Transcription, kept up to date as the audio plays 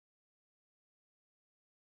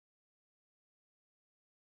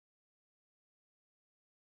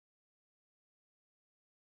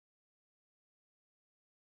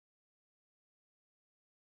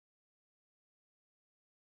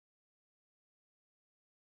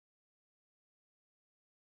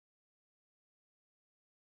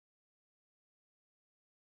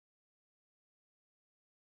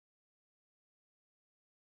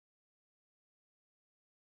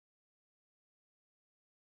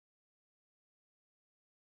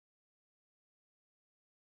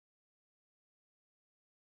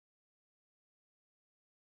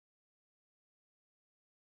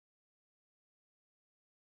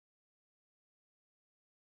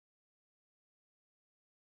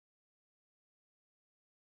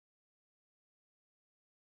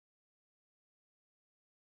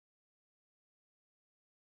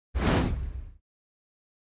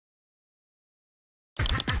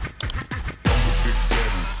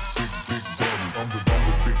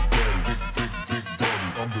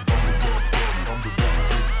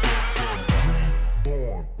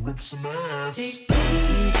I'm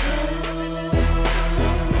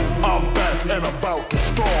back and about to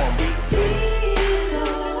storm.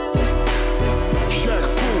 Shaq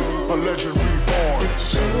Fu, a legend reborn.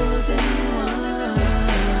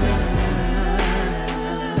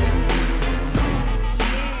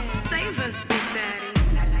 Save us, Big Daddy.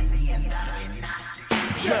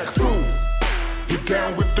 Shaq Fu, get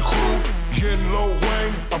down with the crew. Yin Lo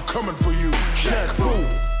Wang, I'm coming for you. Shaq Fu,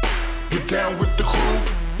 get down with the crew.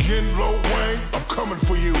 Yin Lo Wang, I'm coming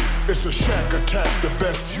for you. It's a Shaq attack, the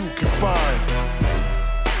best you can find.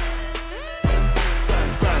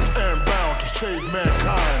 Back and bound to save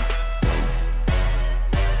mankind.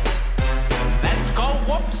 Let's go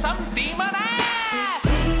whoop some demon ass!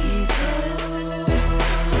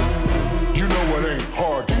 You know it ain't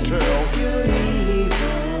hard to tell.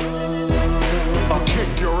 I'll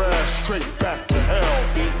kick your ass straight back to hell.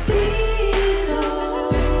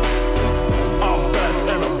 I'm back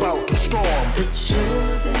and about to storm.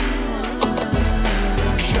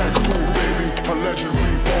 Shaq Fu, baby, a legend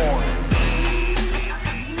reborn.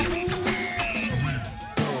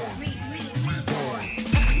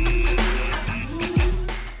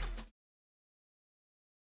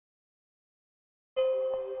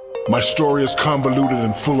 My story is convoluted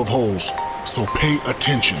and full of holes, so pay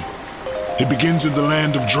attention. It begins in the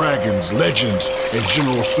land of dragons, legends, and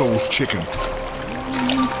General Tso's chicken.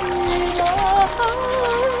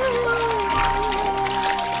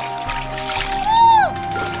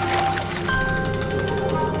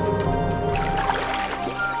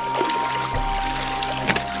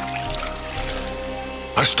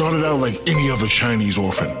 I started out like any other Chinese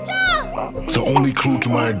orphan. The only clue to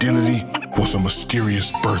my identity was a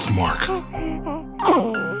mysterious birthmark.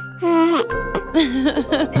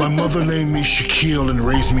 My mother named me Shaquille and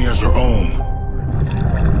raised me as her own.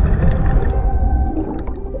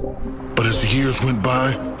 But as the years went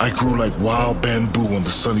by, I grew like wild bamboo on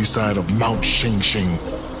the sunny side of Mount Xing Xing.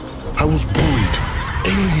 I was bullied,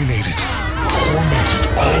 alienated, tormented,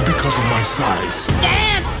 all because of my size.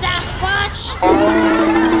 Dance, Sasquatch!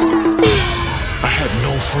 I had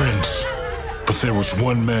no friends, but there was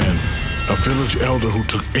one man, a village elder who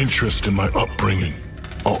took interest in my upbringing.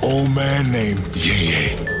 An old man named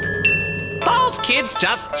Ye. Those kids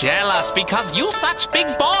just jealous because you such big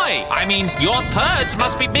boy. I mean, your turds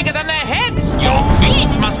must be bigger than their heads. Your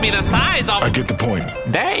feet must be the size of... I get the point.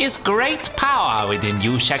 There is great power within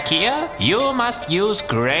you, Shakir. You must use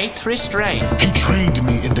great restraint. He trained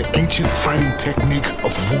me in the ancient fighting technique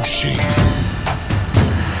of Wuxi.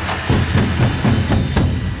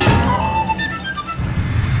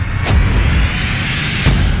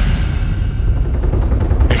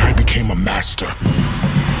 A master.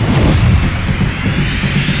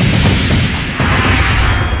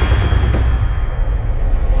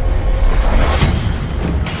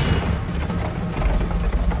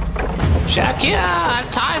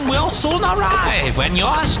 Shakir, time will soon arrive when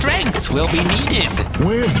your strength will be needed.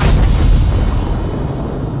 When?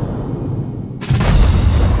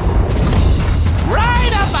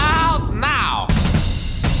 Right about now.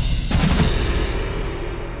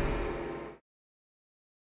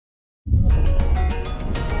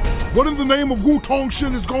 What in the name of Wu-Tong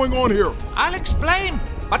Shin is going on here? I'll explain,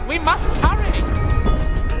 but we must hurry.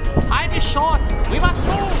 Time is short. We must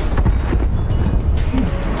move.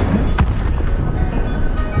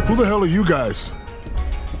 Who the hell are you guys?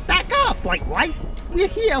 Back up, White Rice. We're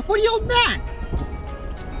here for the old man.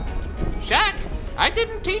 Shaq, I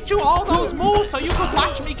didn't teach you all those moves so you could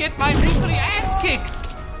watch me get my wrinkly ass kicked.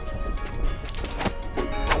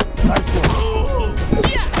 Nice one.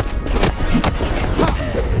 Yeah.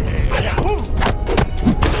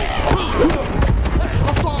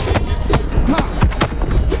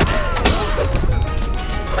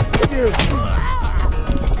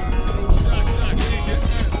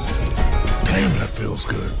 Damn, that feels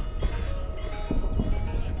good.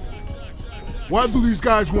 Why do these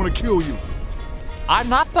guys want to kill you? I'm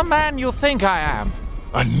not the man you think I am.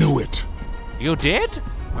 I knew it. You did?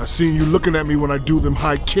 I seen you looking at me when I do them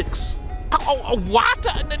high kicks. Oh, what?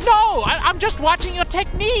 No, I'm just watching your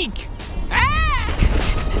technique. Ah!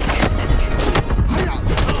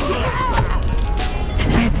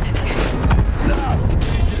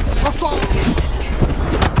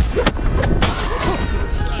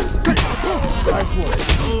 Nice one.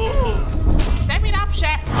 Step it up,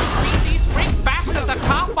 Shaq. Feed these freak bastards a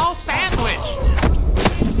combo sandwich.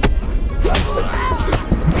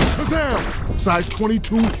 Kazam! Size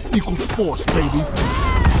 22 equals force, baby.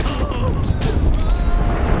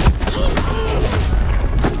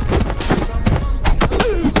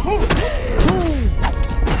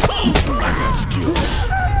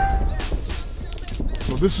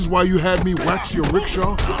 this is why you had me wax your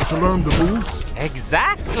rickshaw to learn the moves?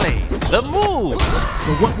 Exactly. The move.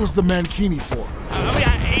 So what was the mankini for?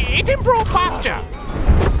 It improved posture.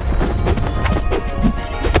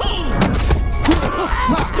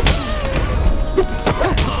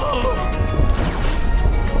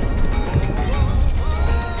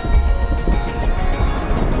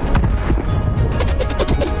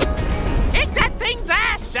 Kick that thing's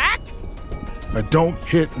ass, Shaq. I don't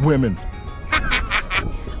hit women.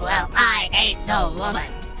 Well, I ain't no woman,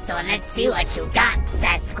 so let's see what you got,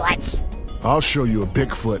 Sasquatch. I'll show you a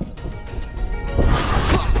Bigfoot.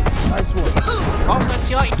 Nice one. Focus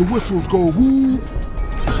your... The whistles go woo.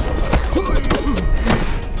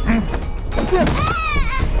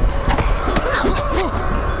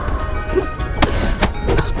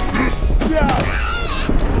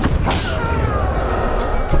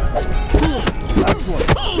 Nice one.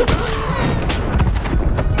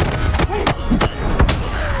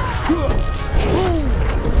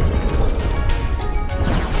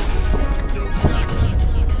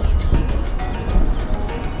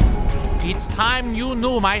 It's time you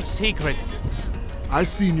knew my secret. I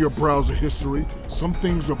seen your browser history. Some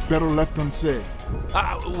things are better left unsaid.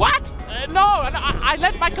 What? No, I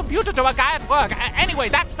lent my computer to a guy at work. Anyway,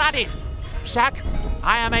 that's not it. Shaq,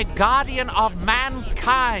 I am a guardian of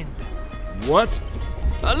mankind. What?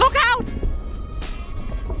 Look out!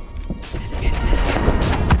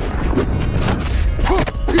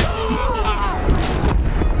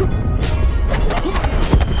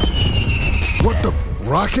 What the?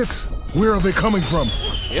 Rockets? Where are they coming from?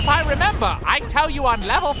 If I remember, I tell you on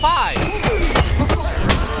level 5.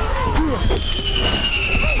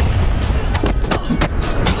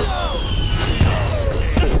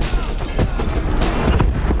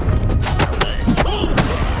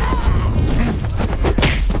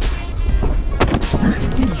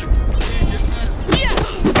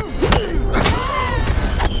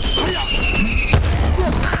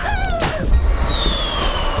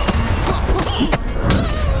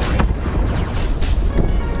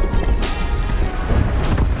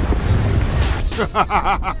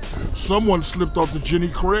 Someone slipped off the Jenny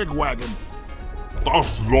Craig wagon.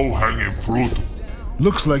 That's low-hanging fruit.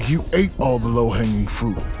 Looks like you ate all the low-hanging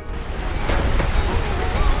fruit.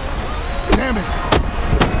 Damn it!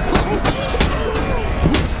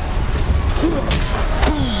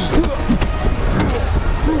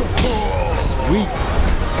 Sweet.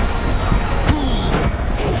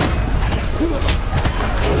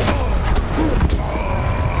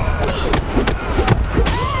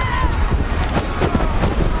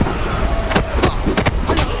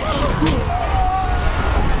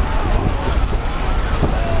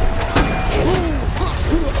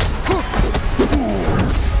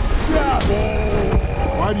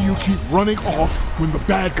 Why do you keep running off when the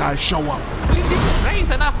bad guys show up? We didn't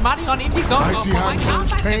raise enough money on Indiegogo. I see how it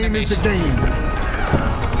turns pain into gain.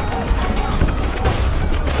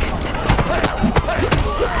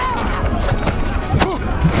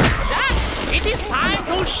 Shaq, it is time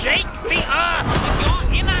to shake the earth with your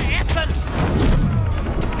inner essence.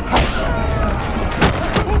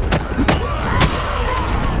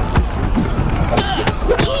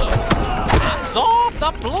 Absorb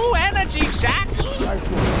the blue energy, Shaq. Nice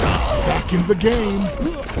one. Back in the game.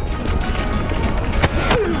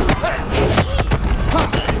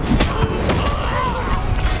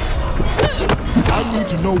 I need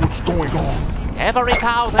to know what's going on. Every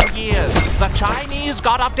 1,000 years, the Chinese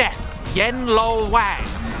god of death, Yen Lo Wang,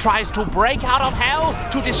 tries to break out of hell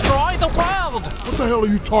to destroy the world. What the hell are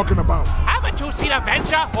you talking about? Haven't you seen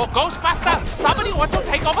Avenger or Ghostbuster? Somebody wants to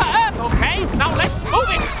take over Earth, okay? Now let's move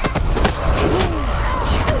it.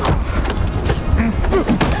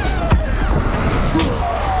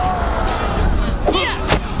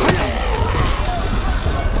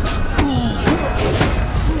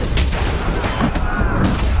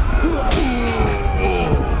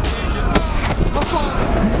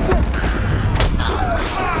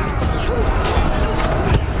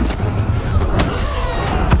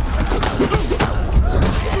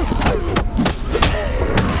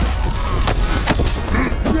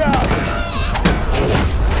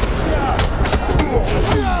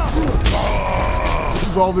 What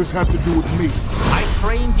does all this have to do with me? I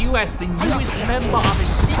trained you as the newest member of a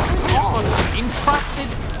secret order entrusted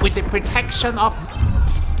with the protection of...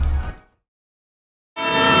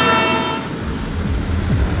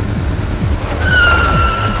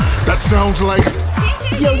 That sounds like...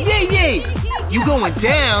 Yo, yay! You going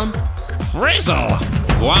down? Frizzle!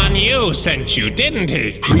 Guan Yu sent you, didn't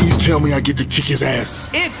he? Please tell me I get to kick his ass.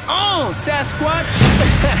 It's on, Sasquatch!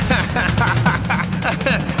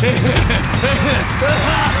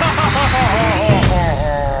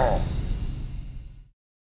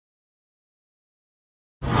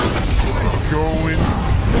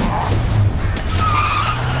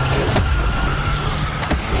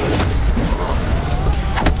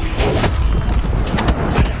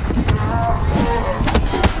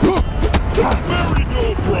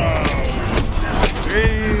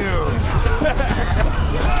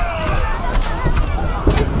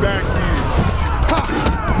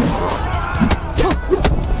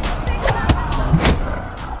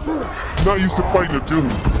 not used to fighting a dude.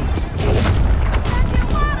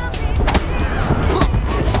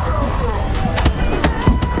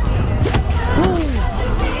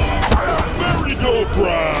 Merry-go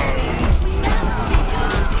round.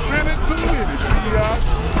 Minute to minute, Fiat.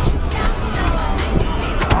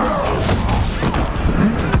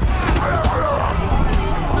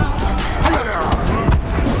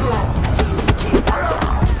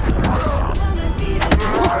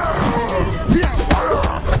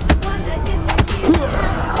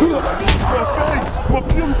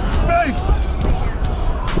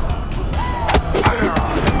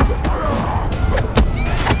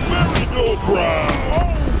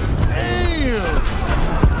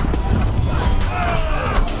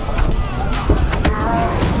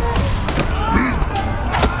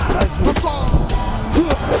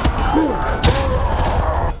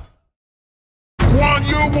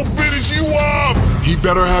 Will finish you off! He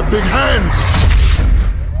better have big hands!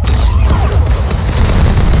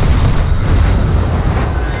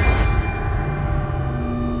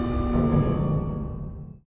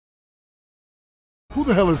 Who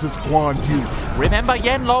the hell is this Guan Yu? Remember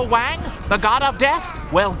Yen Lo Wang, the god of death?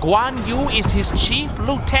 Well, Guan Yu is his chief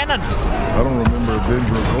lieutenant. I don't remember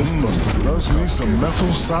Avenger or Ghostbuster. Loves me some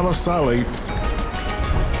methyl salicylate.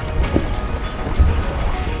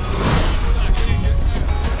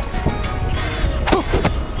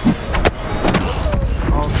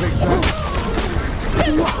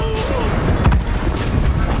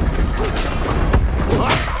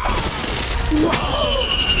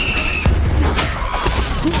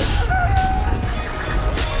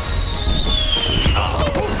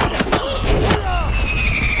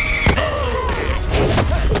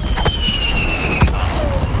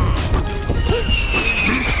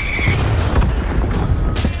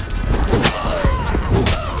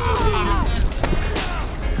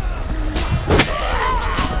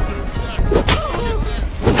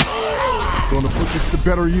 Gonna put this to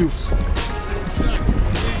better use.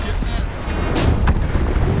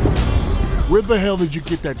 Where the hell did you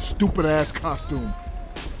get that stupid ass costume?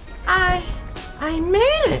 I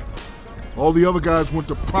made it. All the other guys went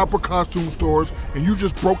to proper costume stores and you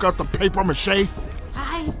just broke out the paper mache?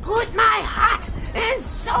 I put my heart and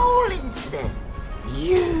soul into this.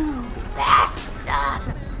 You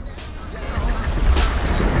bastard.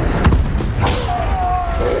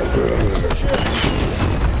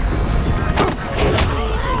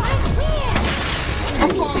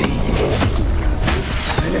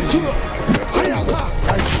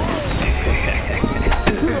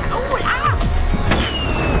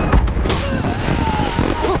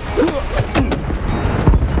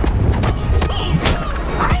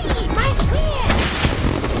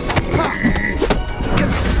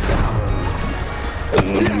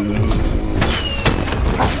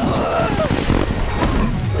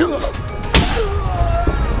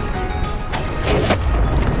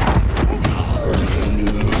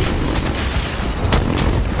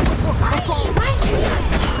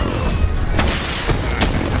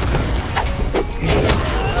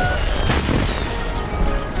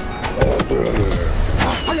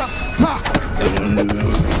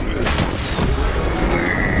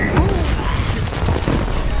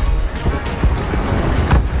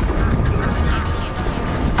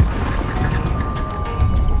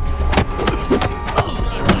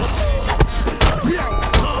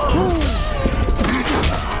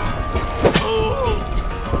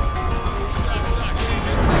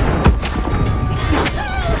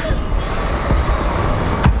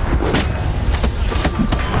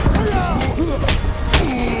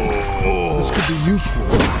 Useful.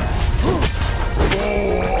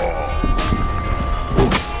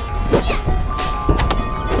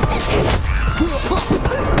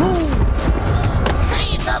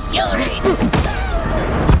 Save the Fury!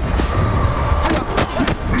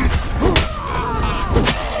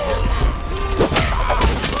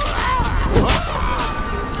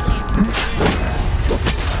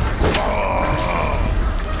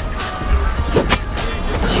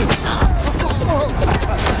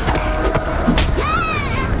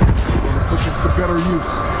 Better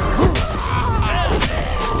use.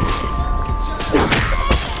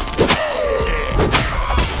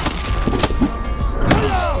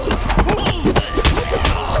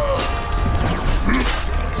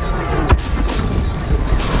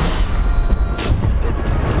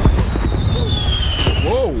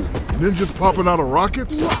 Whoa! Ninjas popping out of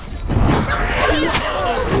rockets?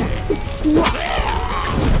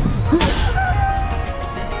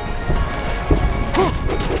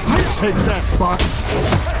 Take that, box.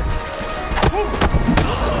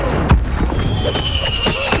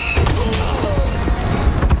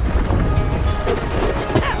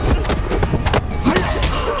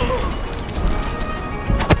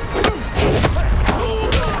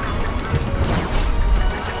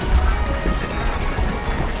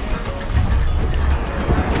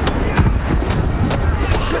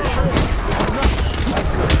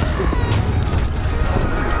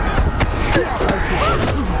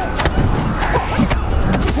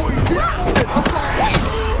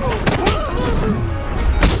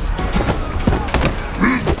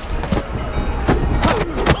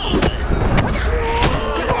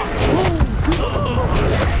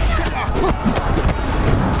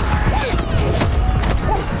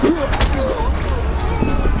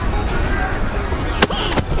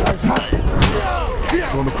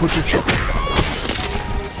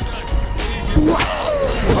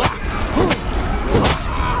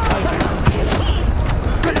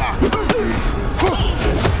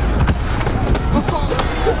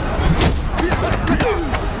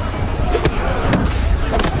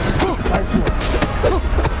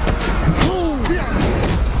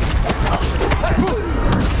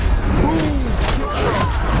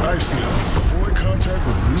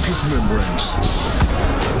 membranes.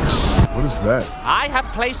 What is that? I have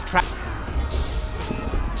placed trap.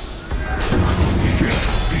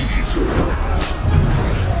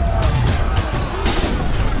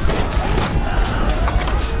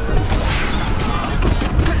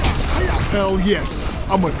 Hell yes,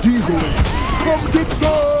 I'm a diesel man. Come get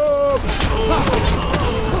some!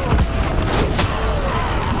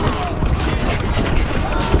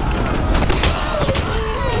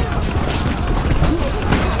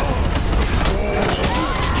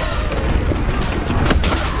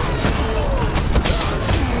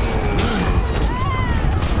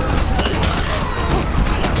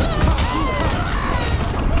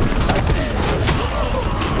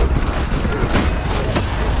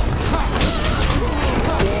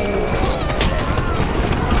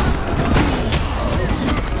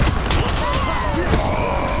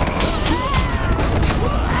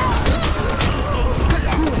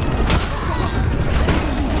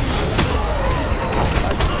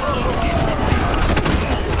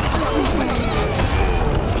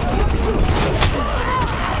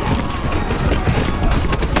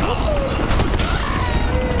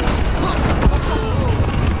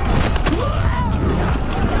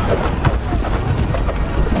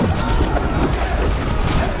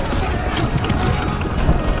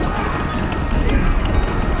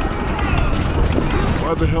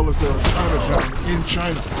 Why the hell is there a Chinatown in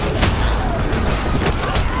China?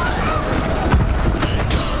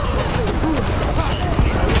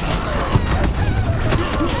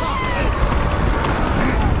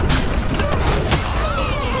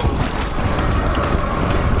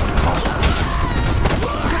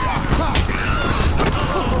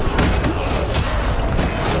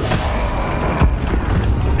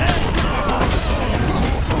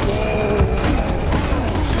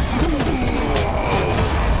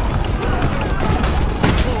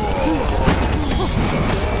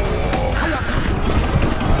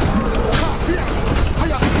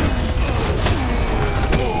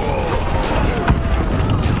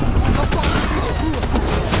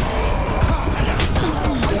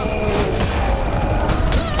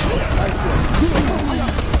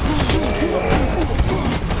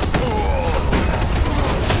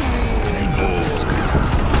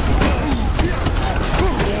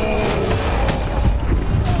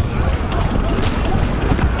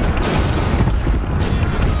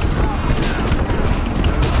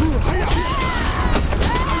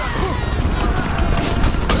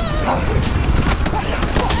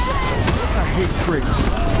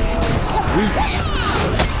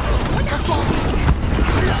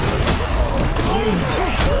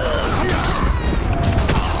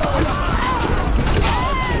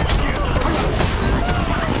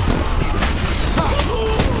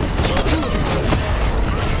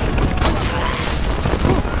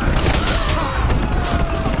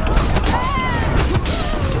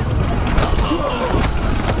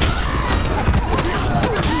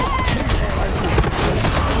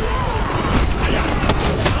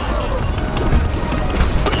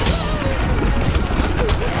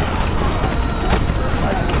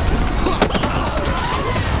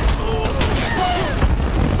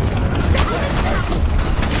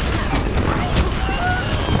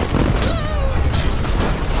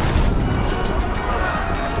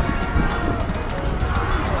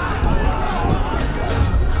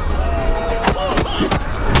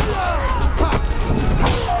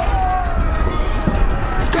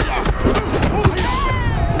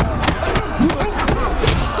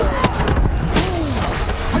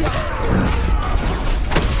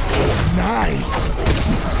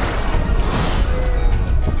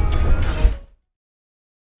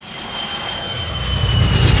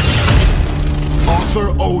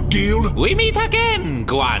 We meet again,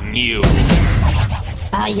 Guan Yu.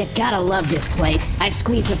 You gotta love this place. I've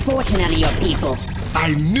squeezed a fortune out of your people.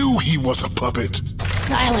 I knew he was a puppet.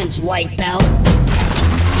 Silence, white belt.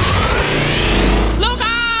 Look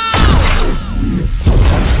out!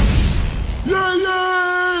 Yay,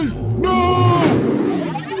 yay! No!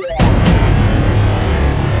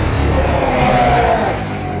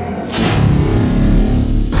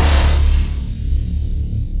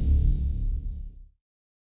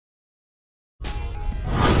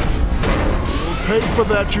 Pay for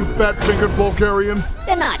that, you fat-fingered Vulgarian.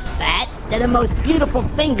 They're not fat. They're the most beautiful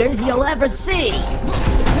fingers you'll ever see.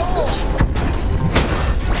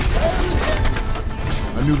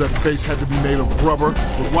 I knew that face had to be made of rubber,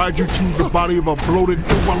 but why'd you choose the body of a bloated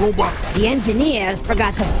Oompa Loompa? The engineers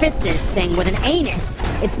forgot to fit this thing with an anus.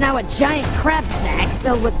 It's now a giant crab sack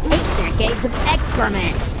filled with 8 decades of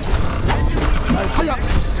excrement.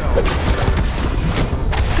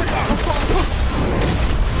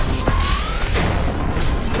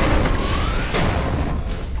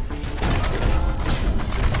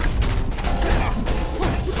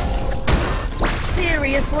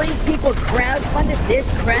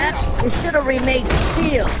 crap. You should have remade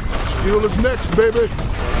steel. Steel is next, baby.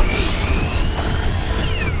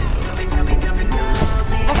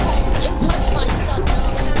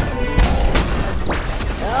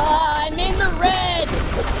 I'm in the red!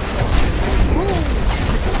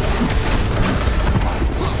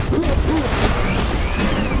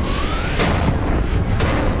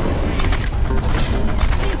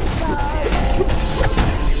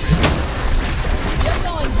 You're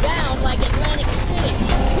going down like Atlantic City.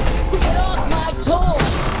 Get off my toy!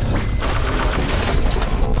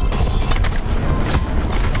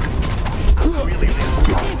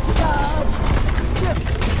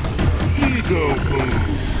 Ego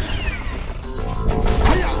boost.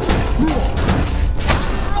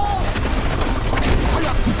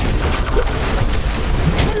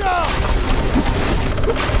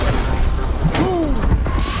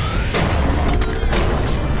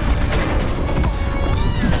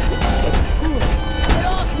 Get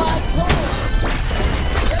off my toy!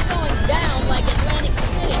 You're going down like Atlantic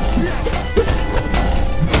City.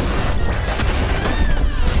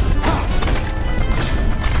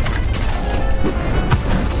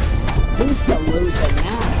 Who's the loser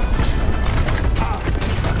now?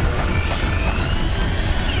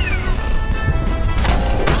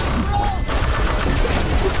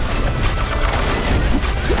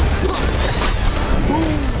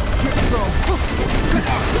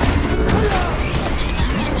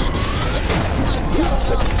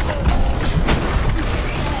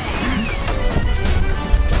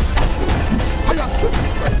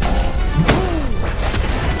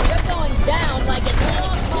 You're going down like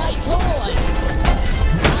Atlantic my toy.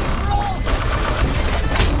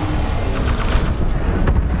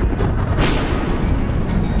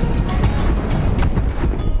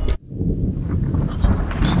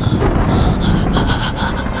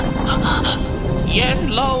 Yen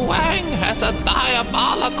Lo Wang has a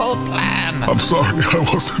diabolical plan. I'm sorry, I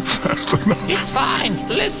wasn't fast enough. It's fine.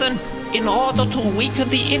 Listen. In order to weaken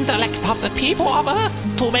the intellect of the people of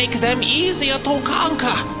Earth, to make them easier to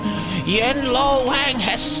conquer, Yen Lo Wang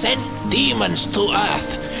has sent demons to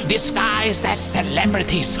Earth, disguised as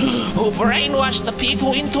celebrities, who brainwash the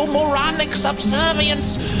people into moronic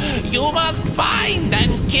subservience. You must find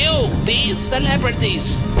and kill these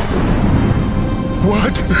celebrities.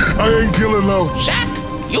 What? I ain't killing no. Shaq,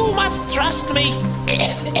 you must trust me.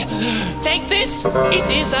 Take this. It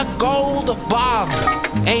is a gold bond.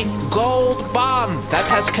 A gold bond that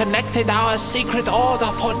has connected our secret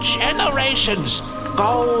order for generations.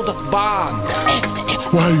 Gold bond.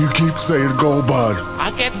 Why do you keep saying gold bond?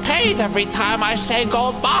 I get paid every time I say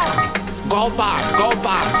gold bond. Gold bond, gold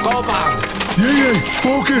bond, gold bond. Yeah,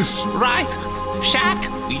 focus. Right. Shaq,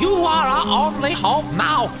 you are our only hope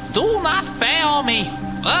now. Do not fail me.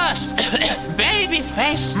 First,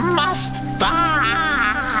 Babyface must die.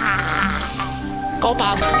 Go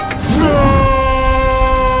back. No!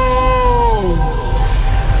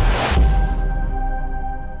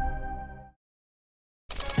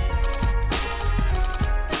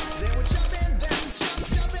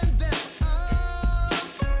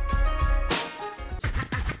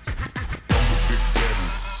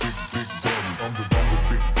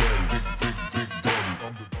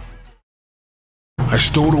 I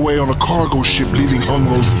stowed away on a cargo ship leaving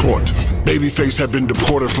Hunglo's port. Babyface had been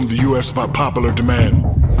deported from the U.S. by popular demand.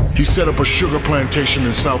 He set up a sugar plantation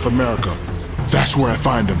in South America. That's where I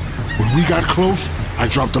find him. When we got close, I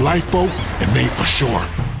dropped the lifeboat and made for shore.